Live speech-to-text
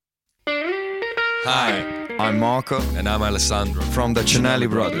Hi, I'm Marco. And I'm Alessandro. From the Cinelli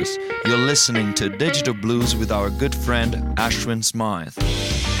Brothers. You're listening to Digital Blues with our good friend Ashwin Smythe.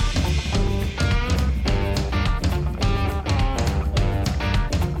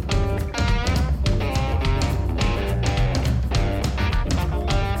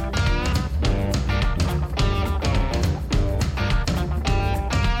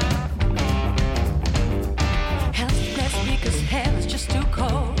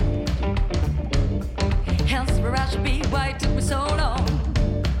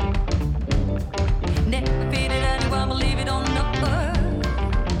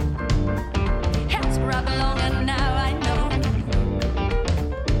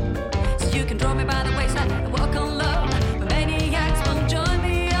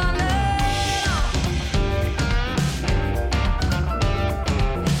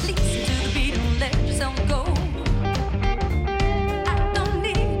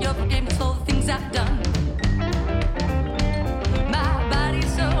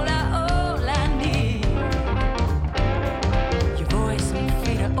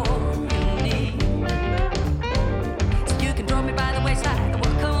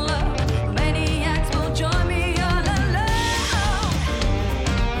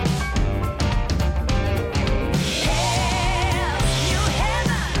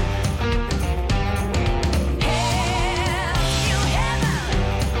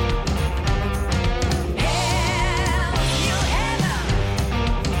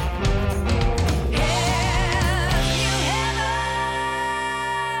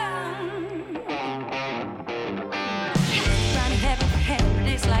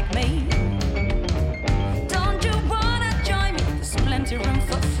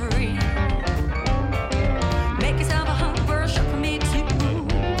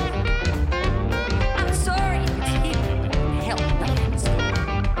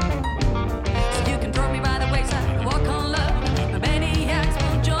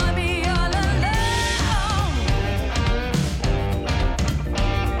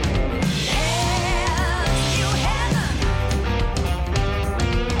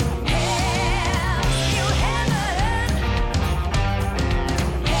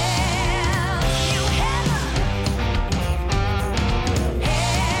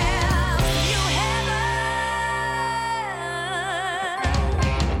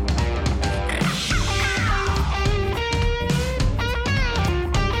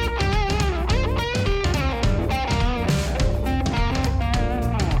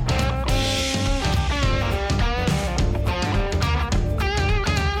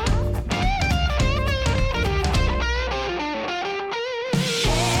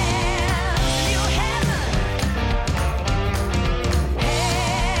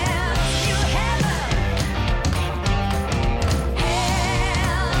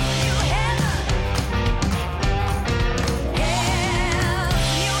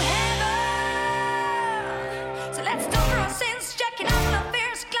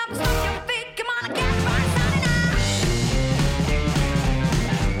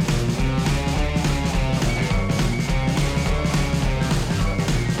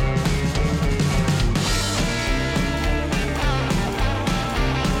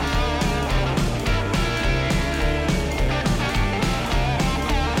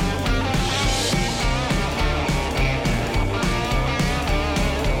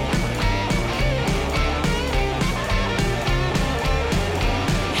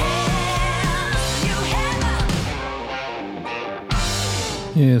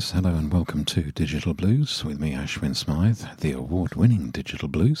 Yes, hello and welcome to Digital Blues with me, Ashwin Smythe, the award-winning Digital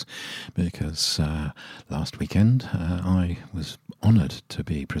Blues, because last weekend I was honoured to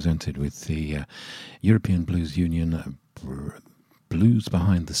be presented with the European Blues Union Blues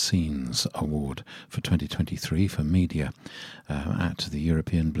Behind the Scenes Award for 2023 for media at the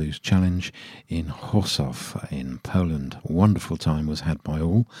European Blues Challenge in Chorzów in Poland. Wonderful time was had by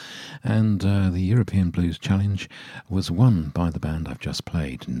all, and the European Blues Challenge was won by the band I've just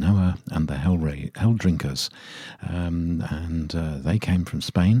played, Noah and the Hell Drinkers, and they came from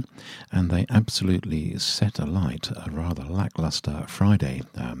Spain, and they absolutely set alight a rather lacklustre Friday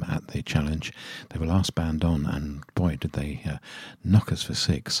at the challenge. They were last band on, and boy did they knock us for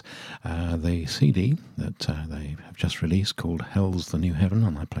six. The CD that they have just released called Hell's the New Heaven,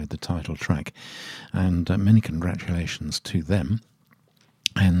 and I played the title track, and many congratulations to them.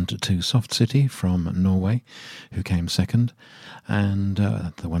 And to Soft City from Norway, who came second, and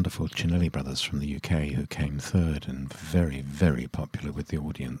the wonderful Cinelli Brothers from the UK, who came third, and very, very popular with the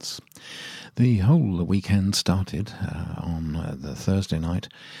audience. The whole weekend started on the Thursday night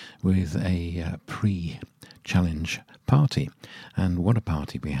with a challenge party. And what a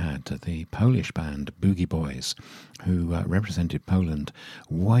party we had. The Polish band Boogie Boys, who represented Poland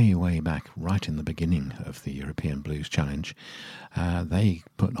way back, right in the beginning of the European Blues Challenge. They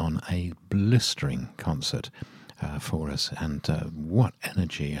put on a blistering concert for us, and what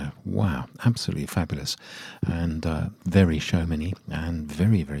energy. Wow, absolutely fabulous, and very showmany, and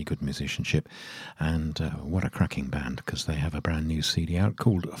very good musicianship, and what a cracking band, because they have a brand new CD out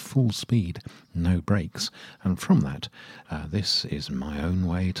called Full Speed, No Brakes, and from that this is My Own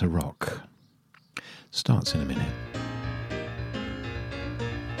Way to Rock. Starts in a minute.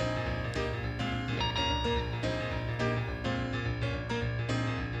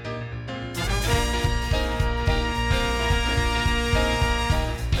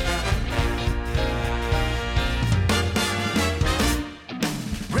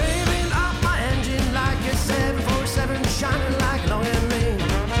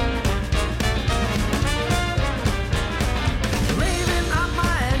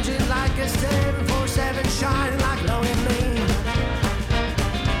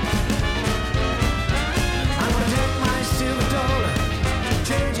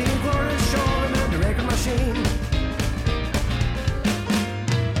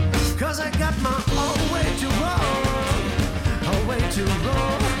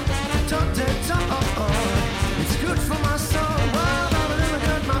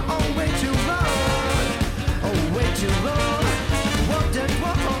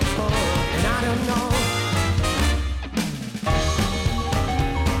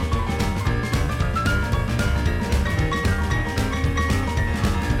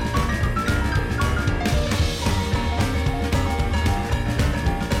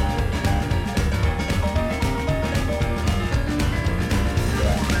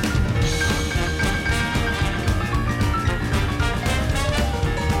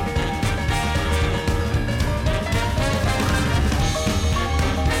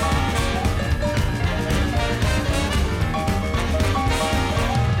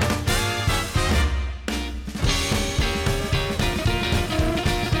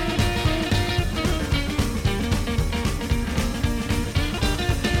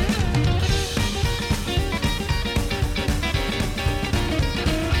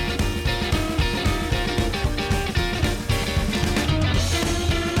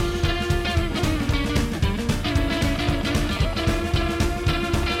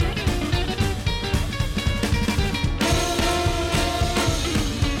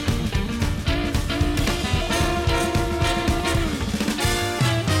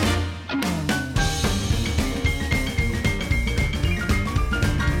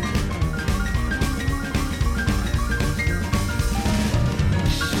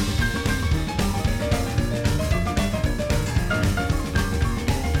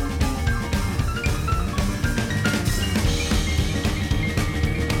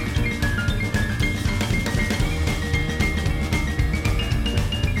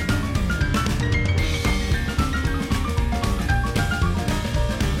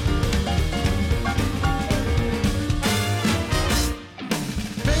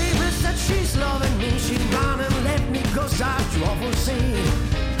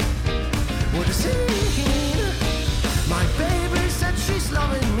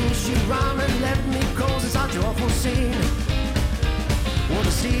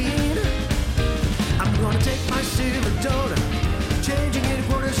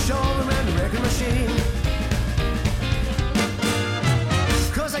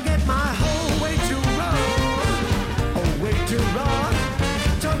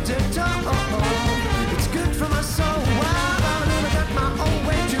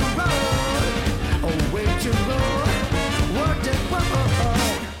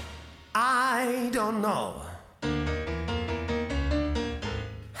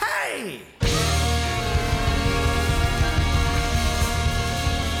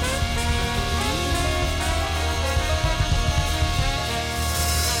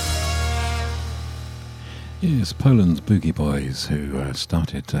 Yes, Poland's Boogie Boys, who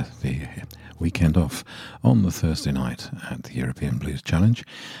started the weekend off on the Thursday night at the European Blues Challenge,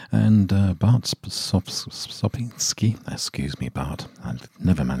 and Bart Sopinski, excuse me Bart, I'll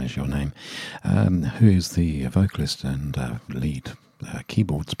never manage your name, who is the vocalist and lead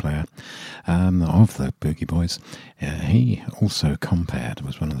keyboards player of the Boogie Boys. He also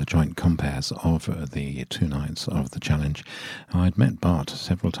was one of the joint compares of the 2 nights of the challenge. I'd met Bart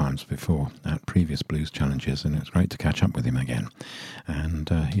several times before at previous blues challenges, and it was great to catch up with him again. And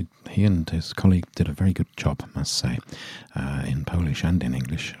he and his colleague did a very good job, I must say, in Polish and in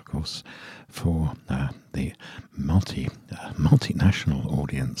English, of course, for the multinational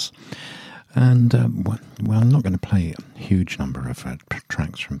audience. And, well, I'm not going to play a huge number of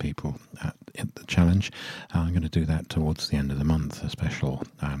tracks from people at the challenge. I'm going to do that towards the end of the month, a special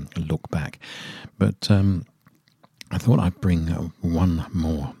look back. But I thought I'd bring one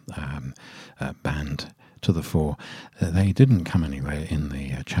more band to the fore. They didn't come anywhere in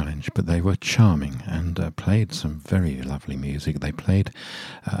the challenge, but they were charming and played some very lovely music. They played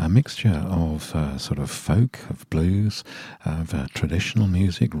a mixture of sort of folk, of blues, of traditional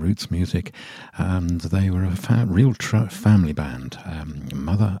music, roots music, and they were a real family band.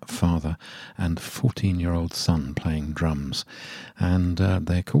 Mother, father, and 14-year-old son playing drums, and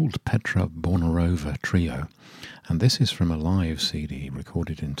they're called Petra Bornarova Trio. And this is from a live CD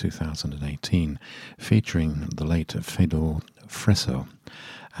recorded in 2018, featuring the late Fedor Frezzo.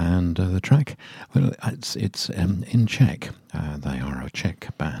 And the track, well, it's in Czech. They are a Czech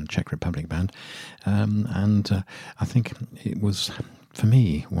band, Czech Republic band, and I think it was, for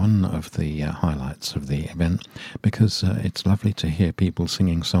me, one of the highlights of the event, because it's lovely to hear people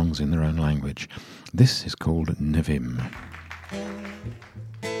singing songs in their own language. This is called Nevím.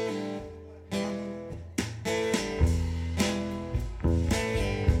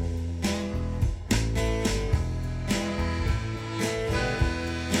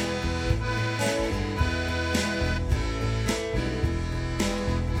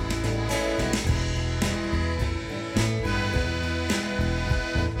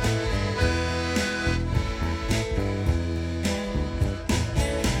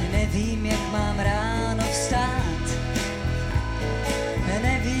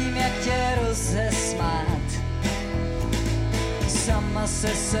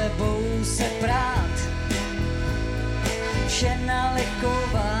 Se sebou se prát, vše na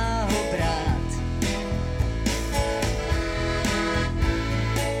lehkou váhu brát.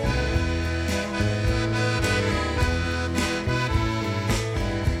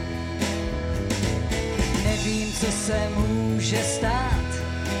 Nevím, co se může stát,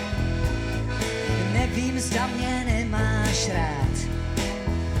 nevím, zda mě nemáš rád,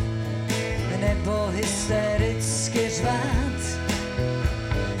 nebo hystericky řvát,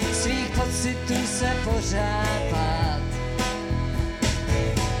 svých pocitů se pořád bát.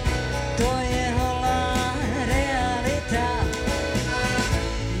 To je holá realita,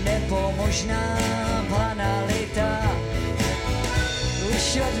 nebo možná banalita.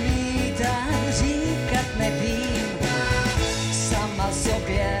 Už odmítám říkat nevím, sama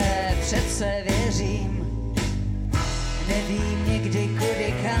sobě přece věřím. Nevím někdy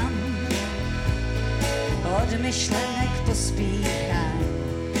kudy kam, od myšlenek pospíchám.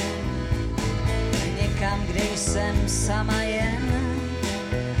 Někam, kde jsem sama jen,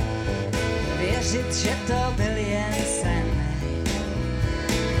 věřit, že to byl jen sen.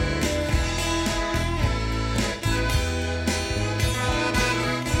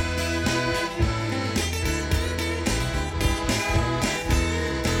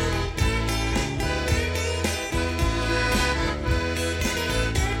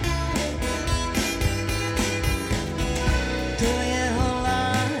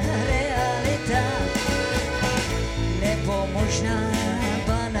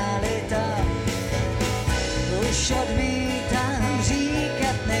 Odmítám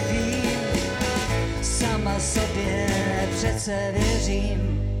říkat nevím, sama sobě přece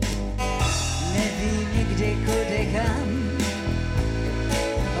věřím. Nevím nikdy kudy kam,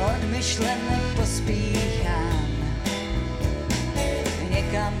 od myšlenek pospíchám.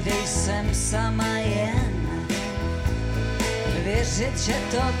 Někam, kde jsem sama jen, věřit, že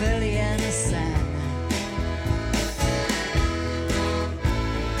to byl jen sen.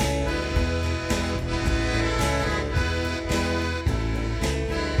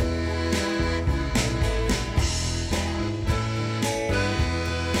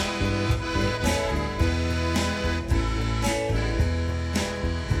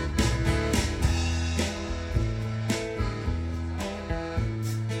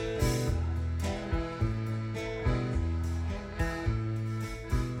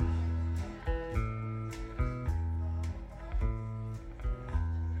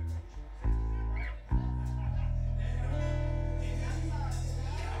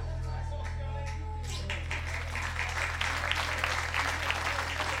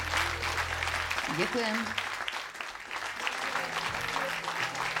 Děkujem.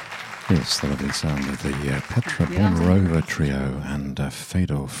 Yes, the lovely sound of the Petra Bornarova Trio and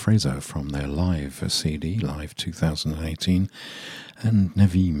Fedor Frezzo from their live CD, Live 2018, and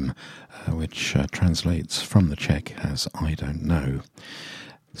Nevím, which translates from the Czech as I don't know.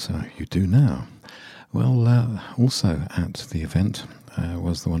 So you do now. Well, also at the event,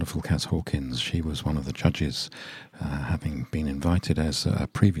 was the wonderful Cass Hawkins. She was one of the judges, having been invited as a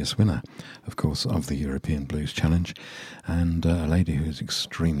previous winner, of course, of the European Blues Challenge, and a lady who's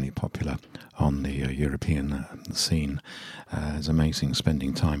extremely popular on the European scene. It's amazing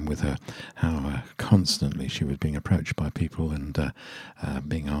spending time with her, how constantly she was being approached by people and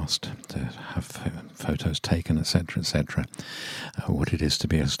being asked to have photos taken, etc., etc. What it is to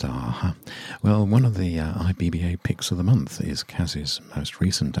be a star. Huh? Well, one of the IBBA picks of the month is Cass's most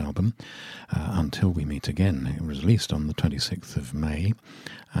recent album, Until We Meet Again. It was released on the 26th of May,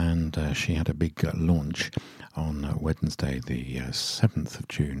 and she had a big launch on Wednesday, the 7th of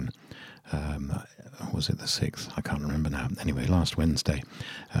June. Was it the 6th? I can't remember now. Anyway, last Wednesday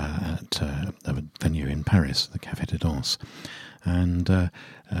at a venue in Paris, the Café de Danse. And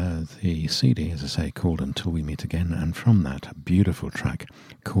the CD, as I say, called Until We Meet Again, and from that, a beautiful track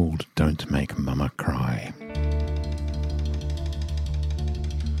called Don't Make Mama Cry.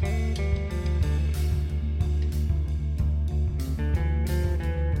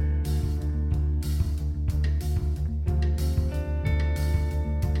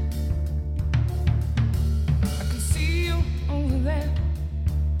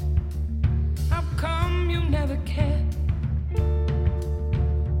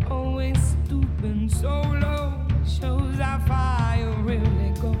 So low shows how far you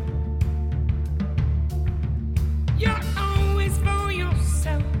really go.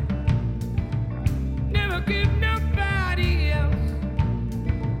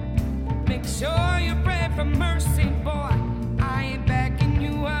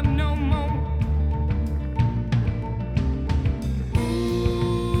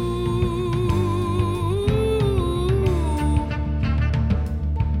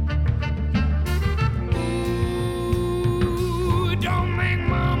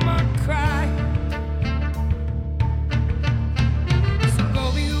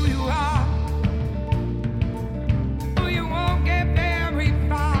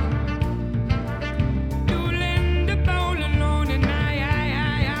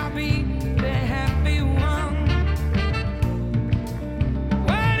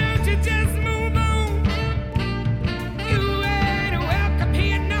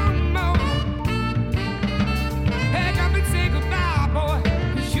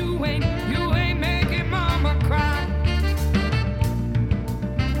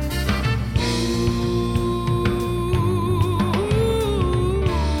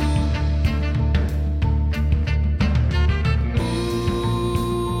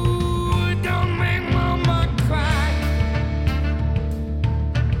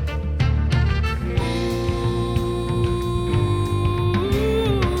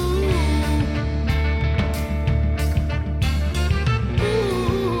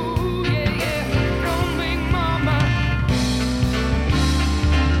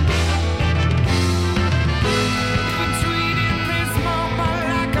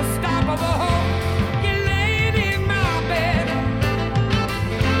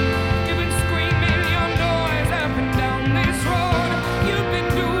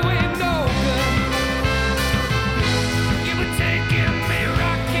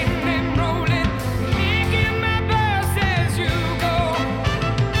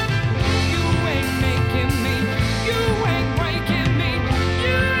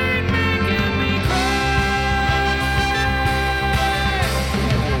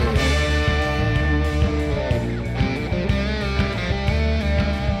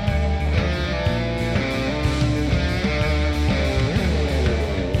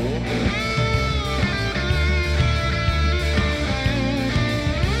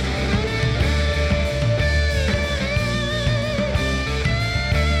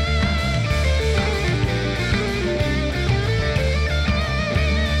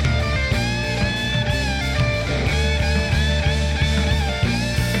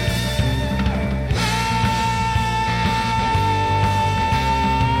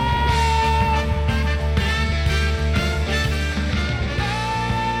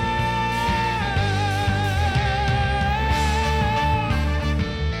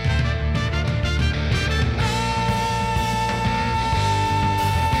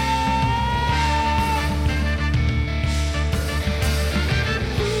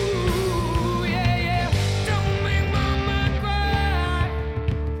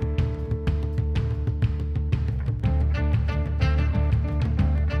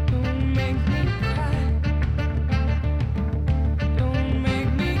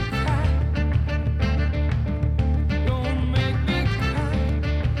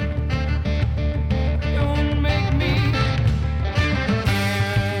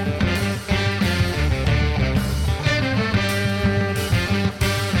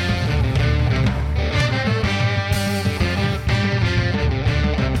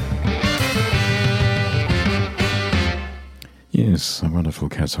 wonderful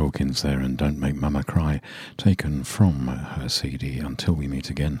Cass Hawkins there, and Don't Make Mama Cry, taken from her CD Until We Meet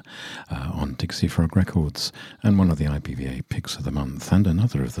Again on Dixie Frog Records. And one of the IPVA Picks of the Month, and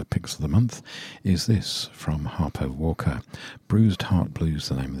another of the Picks of the Month, is this from Harpo Walker. Bruised Heart Blues,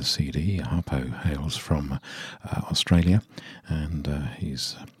 the name of the CD. Harpo hails from Australia, and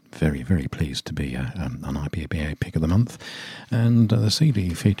he's very, very pleased to be an IPVA Pick of the Month. And the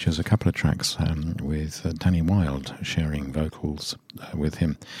CD features a couple of tracks with Danny Wilde sharing vocals with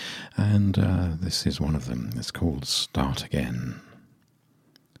him. And this is one of them. It's called Start Again.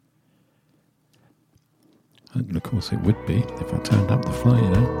 And of course it would be if I turned up the fly, you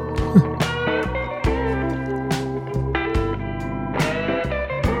know.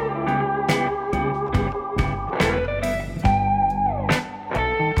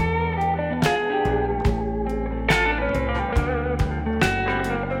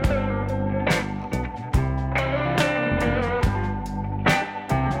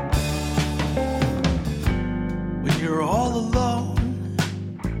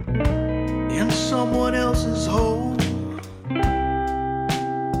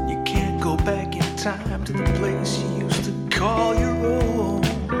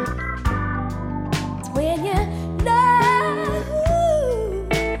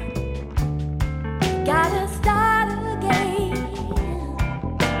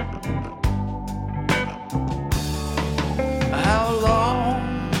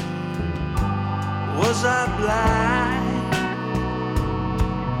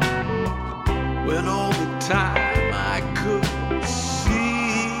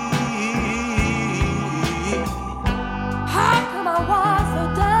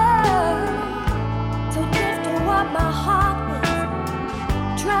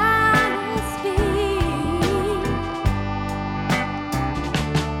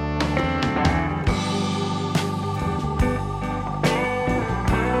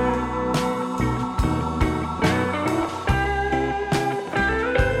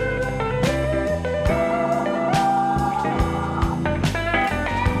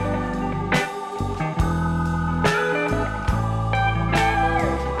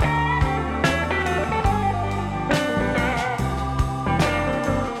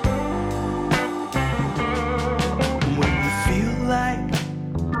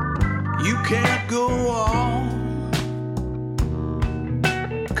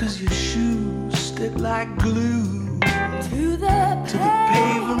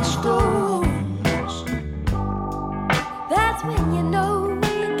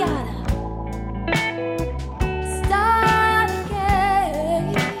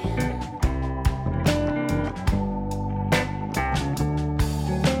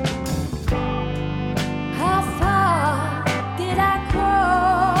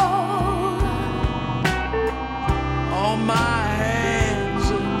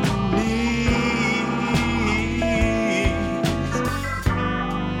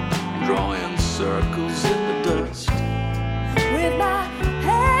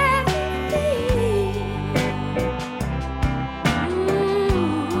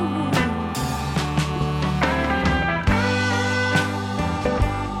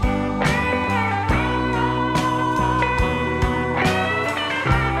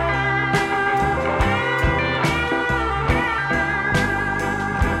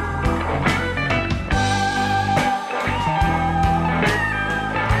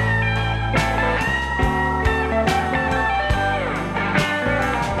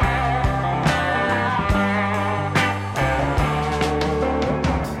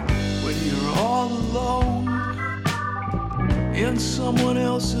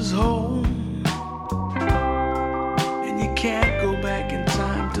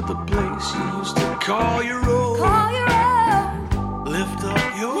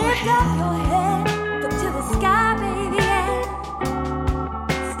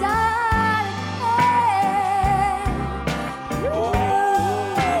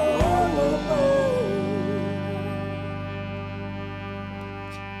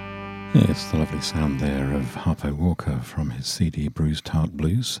 It's the lovely sound there of Harpo Walker from his CD Bruised Heart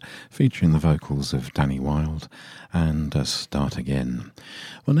Blues, featuring the vocals of Danny Wilde and Start Again.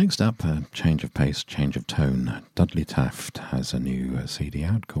 Well, next up, change of pace, change of tone. Dudley Taft has a new CD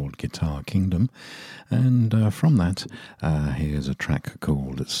out called Guitar Kingdom, and from that, here's a track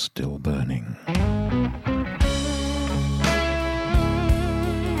called Still Burning.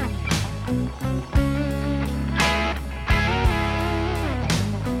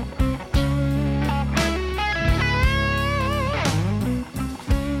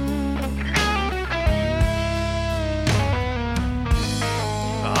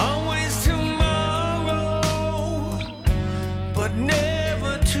 But never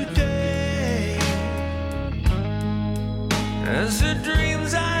as the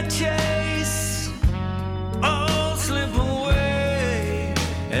dreams I chase all slip away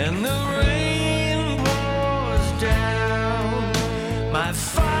and the rain pours down. My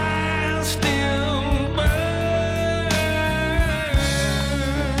fire still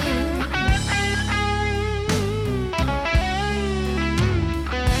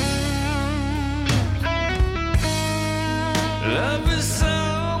love is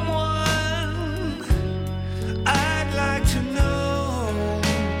someone I'd like to know,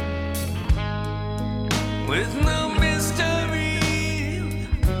 with no mystery,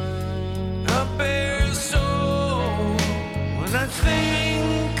 a bare soul. When I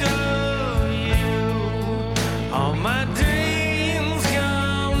think of you, all my dreams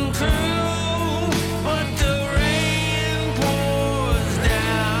come true, but the rain pours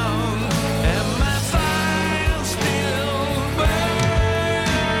down and my fire still burning.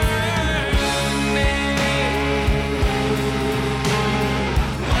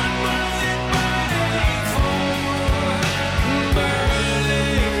 What was it burning for?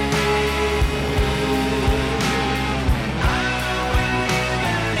 Burning. I don't believe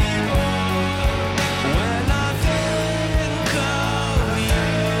anymore when I think of you.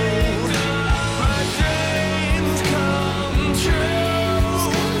 My dreams come true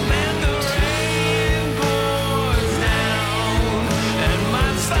and the rain pours down and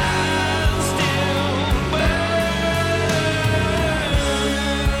my fire still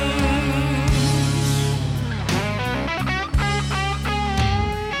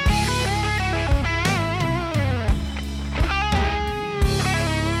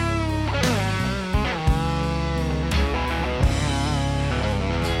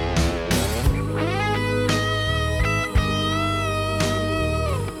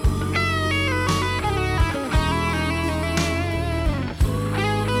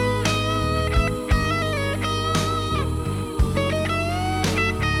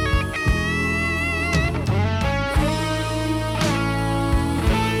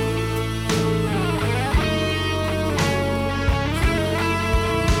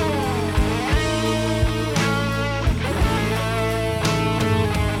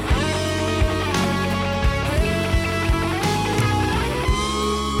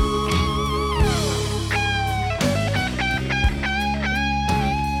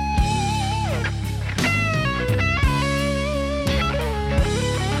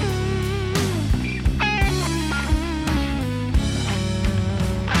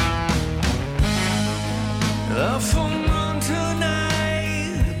the full moon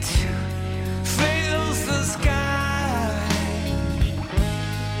tonight fills the sky.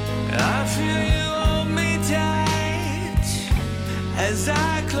 I feel you hold me tight as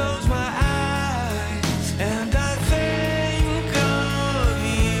I close my eyes and I think of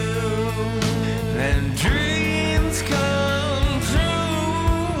you. And dreams come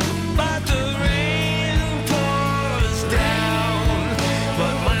true, but the rain pours down,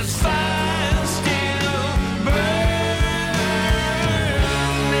 but my fire still burning.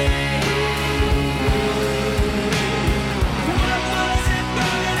 What was it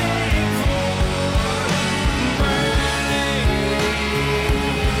burning for? Burning.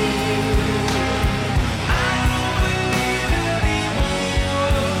 I don't believe anymore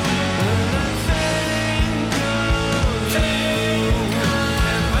when I think of you.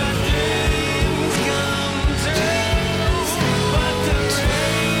 And my dreams come true, but the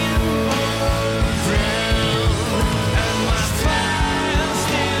rain pours down and my fire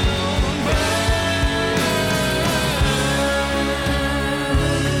still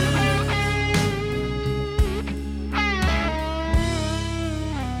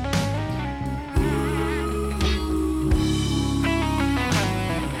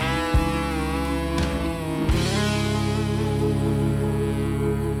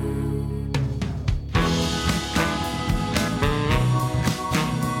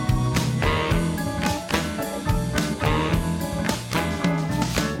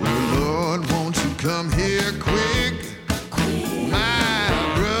Lord, won't you come here quick?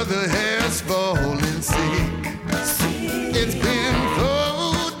 My brother has fallen sick. It's been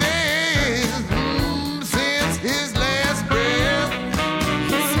 4 days since his last breath.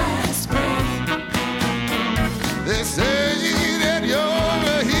 They say that you're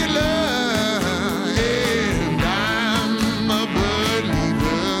a healer, and I'm a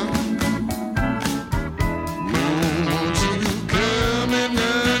believer. Won't you come and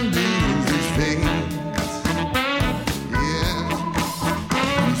undo these things?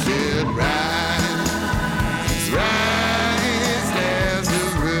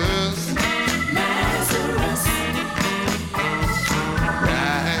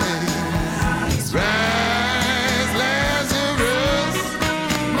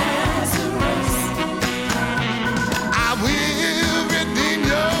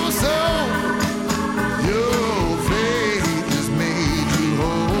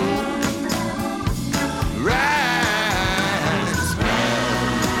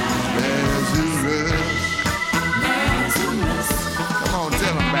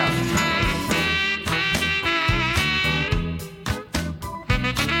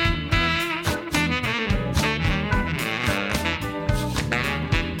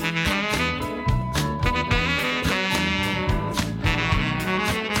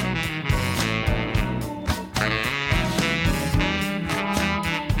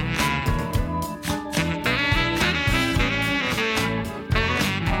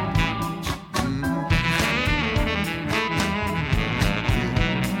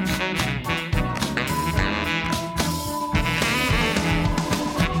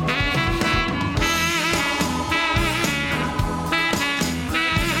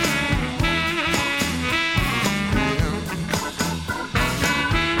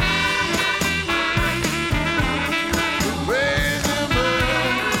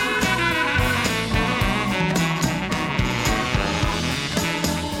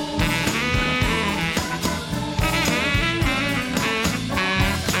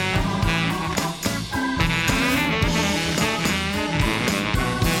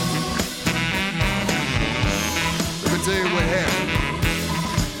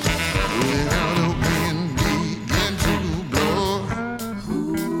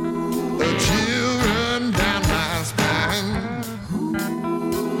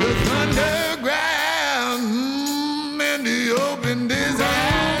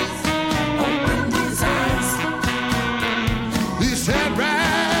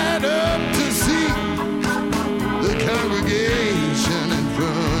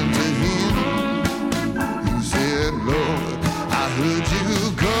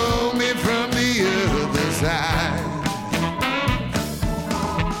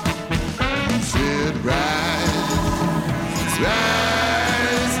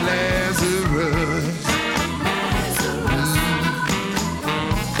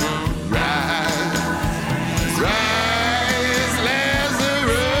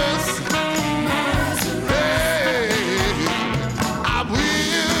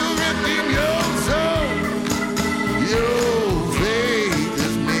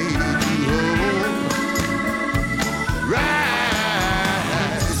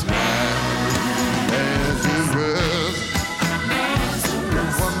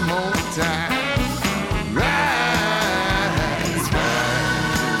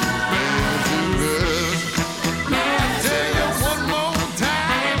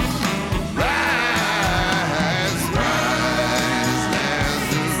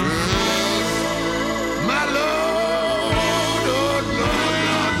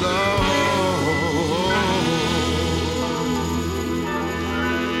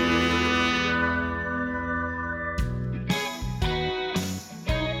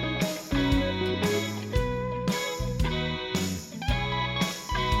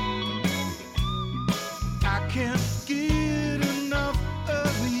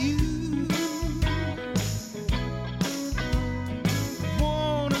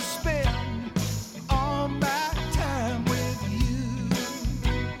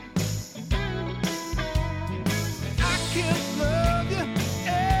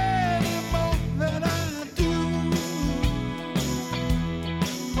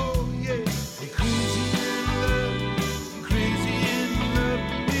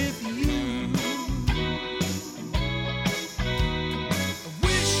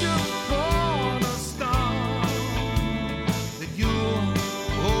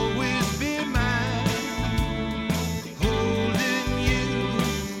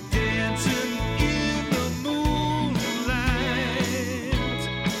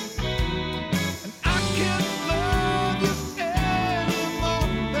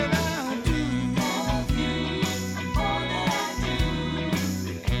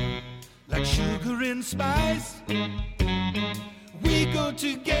 spice. We go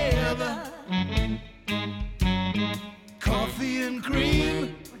together, coffee and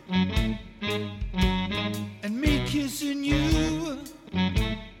cream, and me kissing you.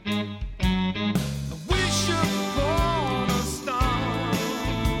 I wish upon a star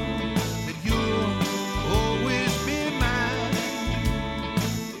that you'll always be mine,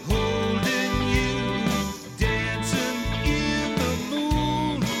 holding you, dancing in the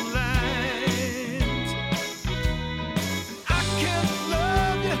moonlight. I can't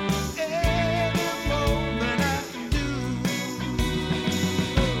love you any more than I do.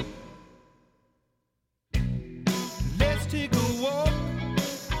 Let's take a walk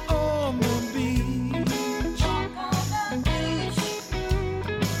on the beach.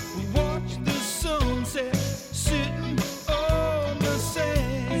 Watch the sunset sitting on the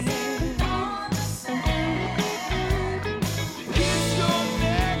sand. Kiss your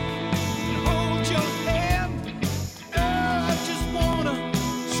neck and hold your hand. Oh, I just wanna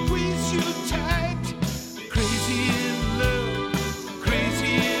squeeze you tight. Crazy in love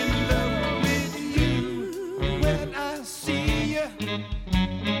with you. When I see you,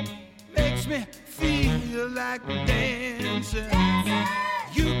 makes me feel like dancing.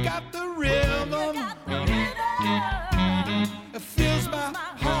 You got the rhythm. It fills my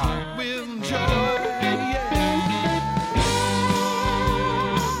heart with joy. Yeah.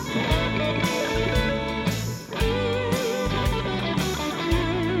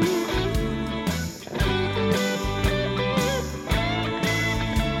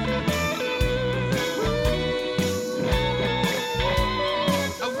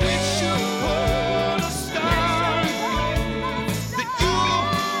 I wish upon a star that you'll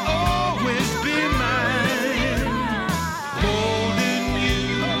always be mine, holding you,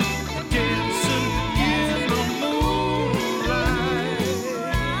 dancing in the moonlight.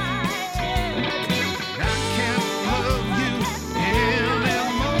 I can't love you any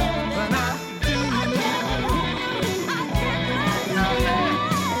more than I do.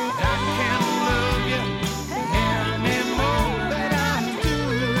 I can't love you any more than I do.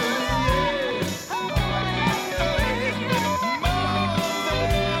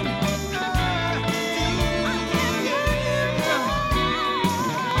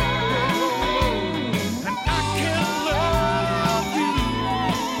 And I can't love you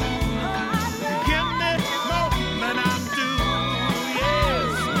any more than I do.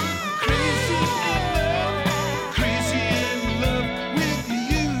 Yes, crazy in love with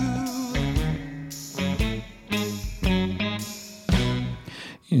you.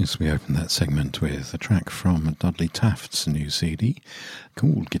 Yes, we opened that segment with a track from Dudley Taft's new CD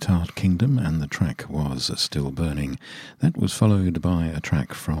called Guitar Kingdom, and the track was Still Burning. That was followed by a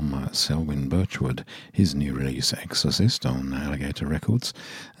track from Selwyn Birchwood, his new release Exorcist on Alligator Records,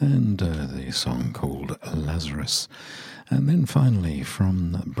 and the song called Lazarus. And then finally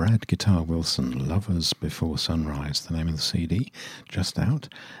from Brad Guitar Wilson, Lovers Before Sunrise, the name of the CD, just out,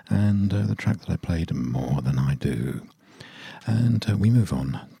 and the track that I played, More Than I Do. And we move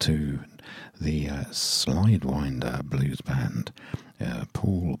on to the Slidewinder Blues Band,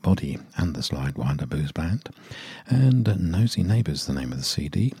 Paul Body and the Slidewinder Blues Band, and Nosy Neighbours, the name of the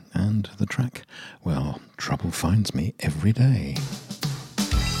CD, and the track, well, Trouble Finds Me Every Day.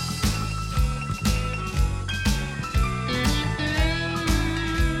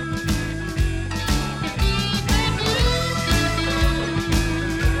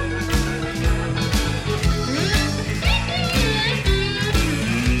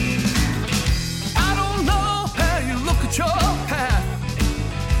 I don't know how you look at your path,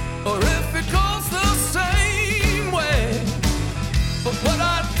 or if it goes the same way. But what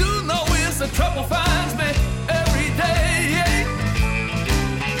I do know is the trouble finds me every day.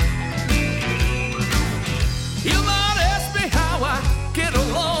 You might ask me how I get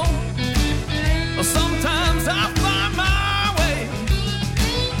along. Or sometimes I find my way.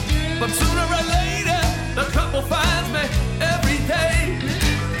 But sooner or later, the trouble finds me every day.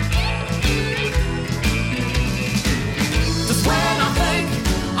 Just when I think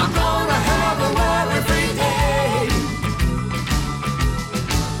I'm gonna have a well every day,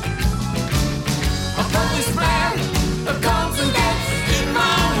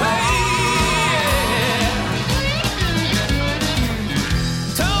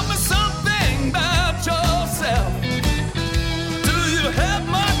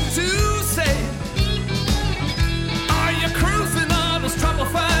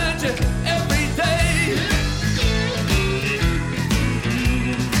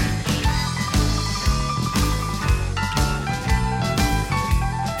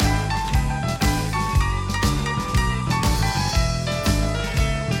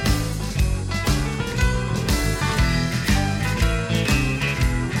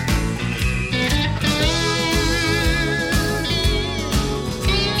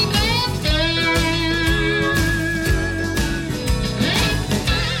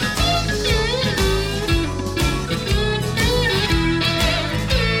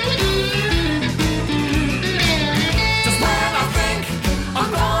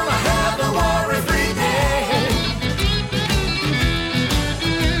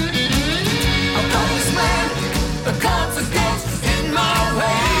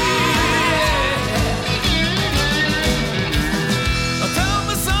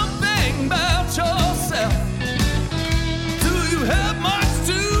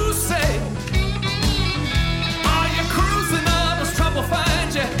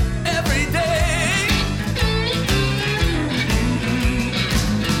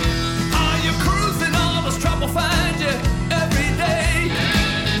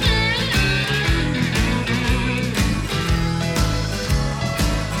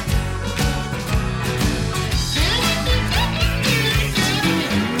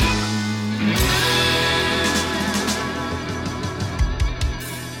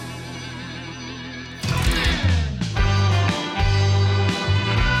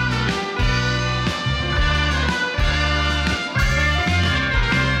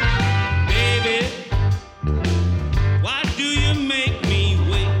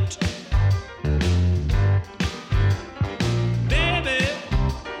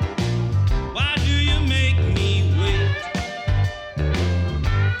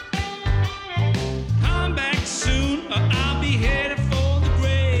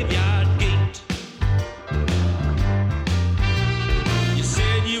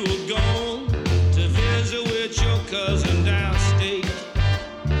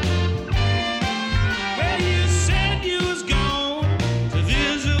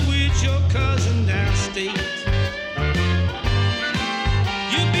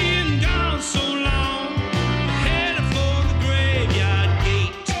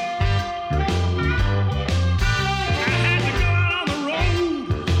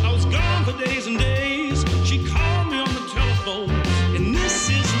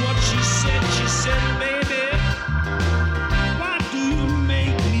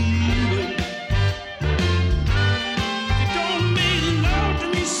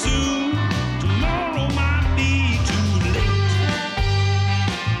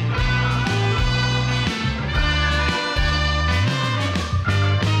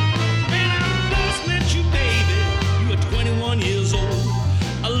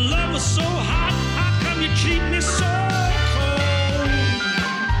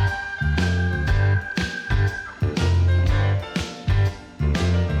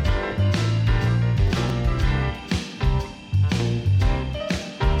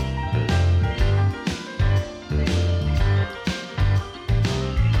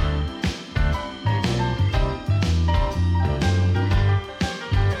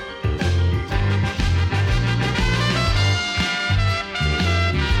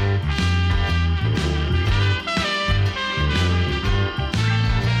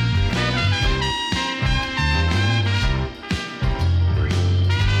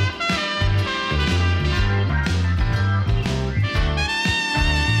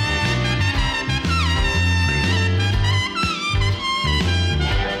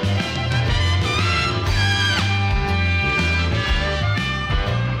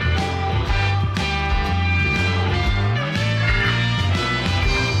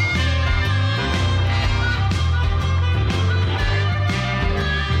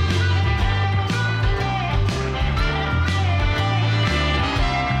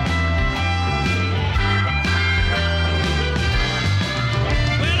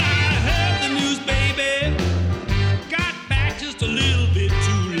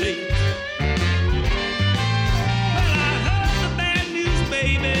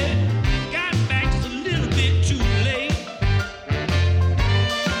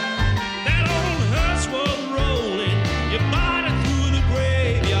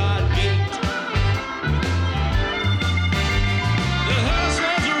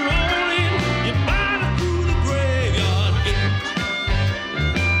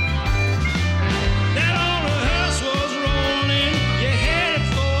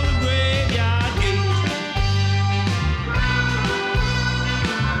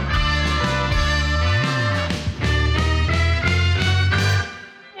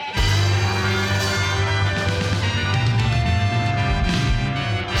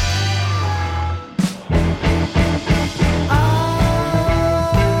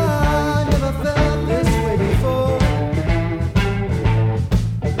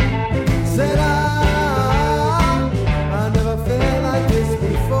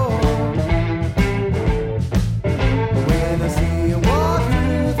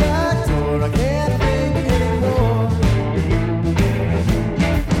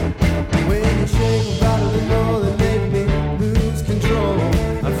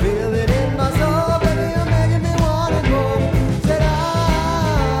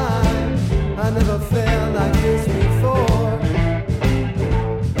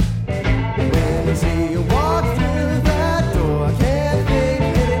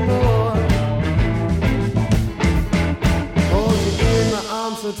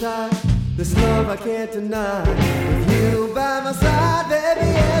 tight. This love I can't deny. With you by my side,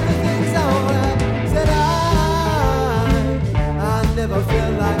 baby, everything's alright. Said I never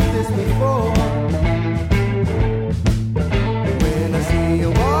felt like this before. When I see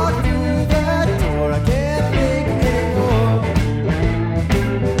you walk through that door, I can't think anymore.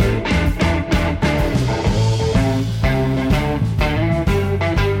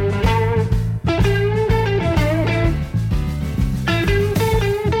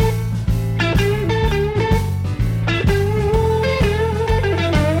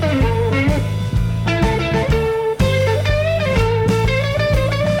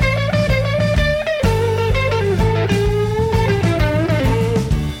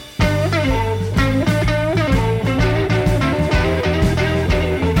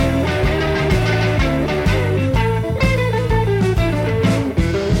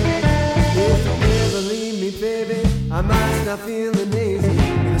 I'm feeling lazy.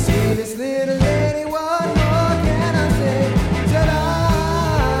 The sweetest little lady, what more can I say? Said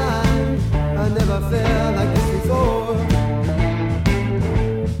I never felt like this before.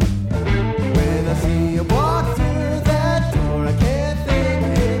 When I see you walk through that door, I can't think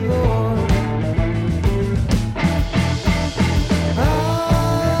anymore. I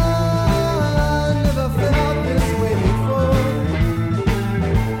never felt this way before.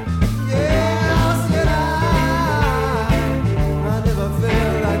 Yeah, said I never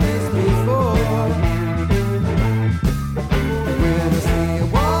felt like this before. When I see you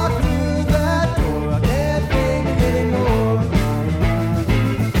walk through that door, I can't think anymore.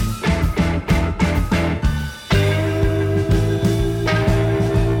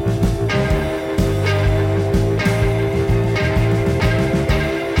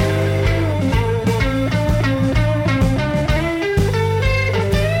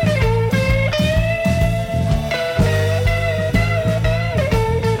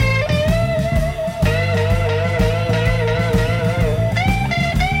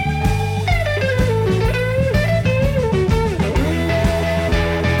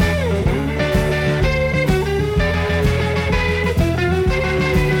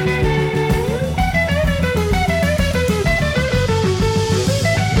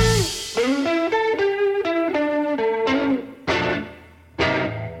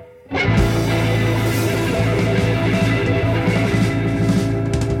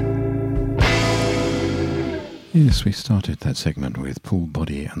 Yes, we started that segment with Paul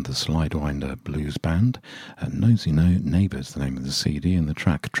Body and the Slidewinder Blues Band. Nosy Neighbours, the name of the CD, and the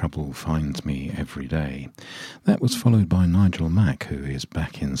track Trouble Finds Me Every Day. That was followed by Nigel Mack, who is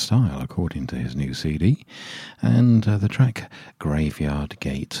back in style according to his new CD, and the track Graveyard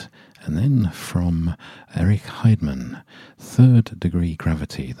Gate. And then from Eric Heidman, Third Degree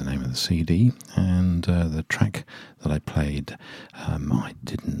Gravity, the name of the CD, and the track that I played, I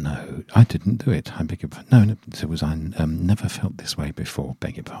didn't know. I didn't do it. I beg your pardon. No, it was I Never Felt This Way Before.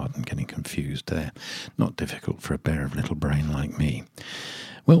 Beg your pardon, getting confused there. Not difficult for a bear of little brain like me.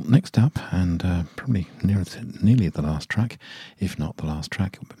 Well, next up, and probably nearly the last track, if not the last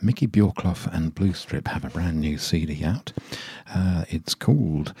track, Mickey Bjorkloff and Blue Strip have a brand new CD out. It's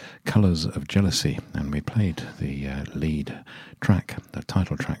called Colours of Jealousy, and we played the lead track, the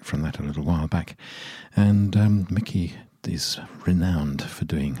title track from that a little while back. And Mickey is renowned for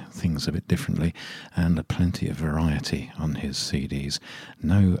doing things a bit differently, and plenty of variety on his CDs.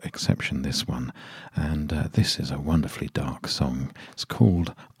 No exception this one. And this is a wonderfully dark song. It's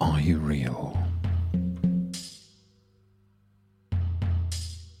called Are You Real?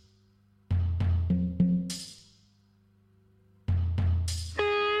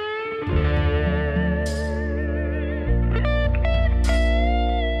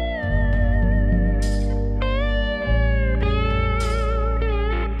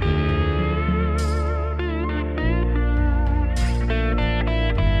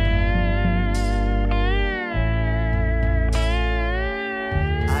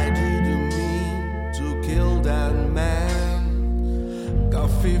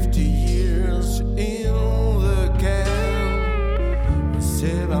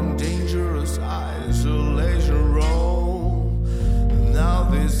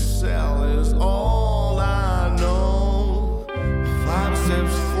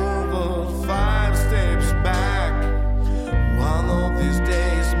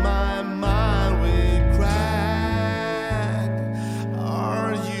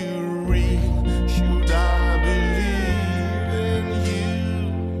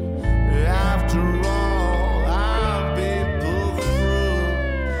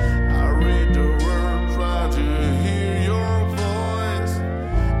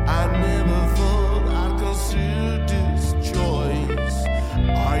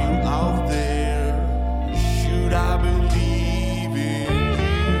 I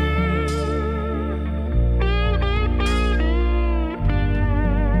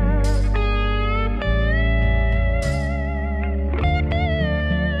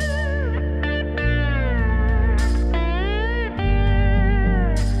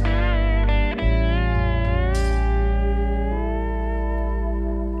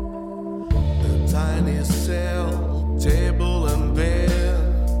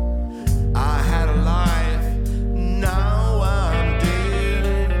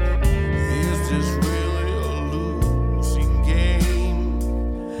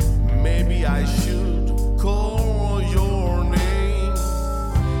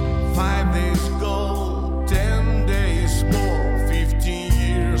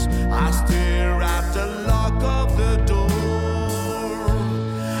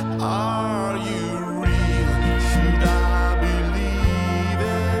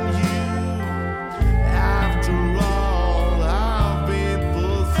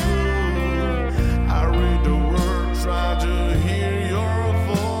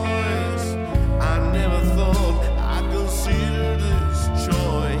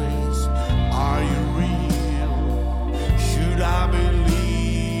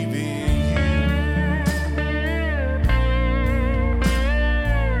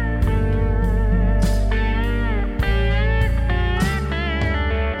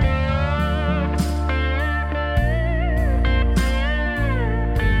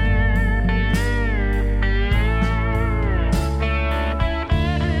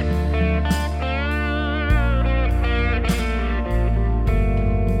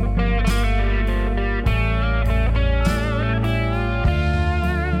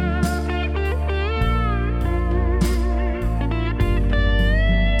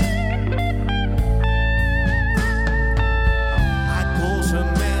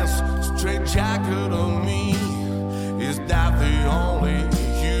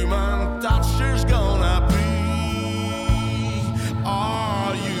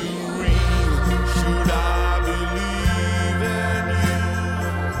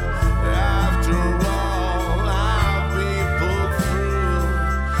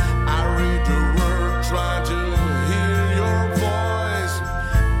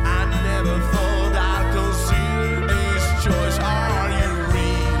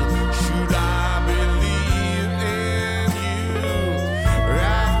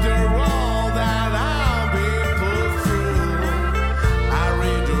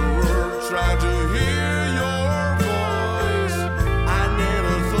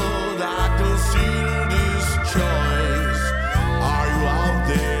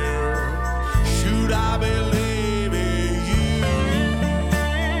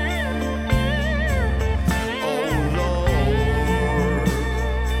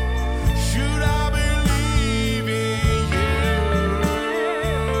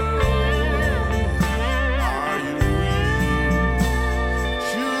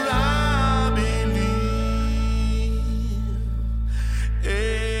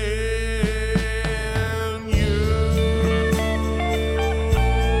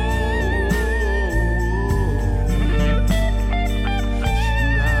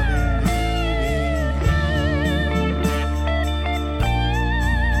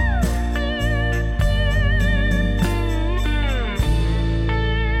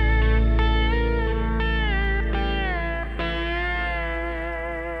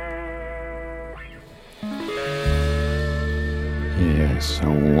Yes,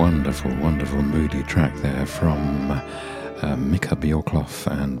 a wonderful, wonderful moody track there from Mika Bjorkloff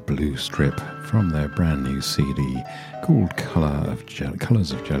and Blue Strip from their brand new CD called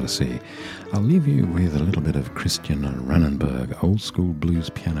Colours of Jealousy. I'll leave you with a little bit of Christian Rannenberg, Old School Blues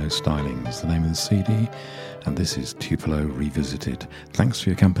Piano Styling is the name of the CD, and this is Tupelo Revisited. Thanks for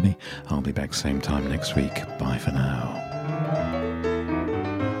your company. I'll be back same time next week. Bye for now.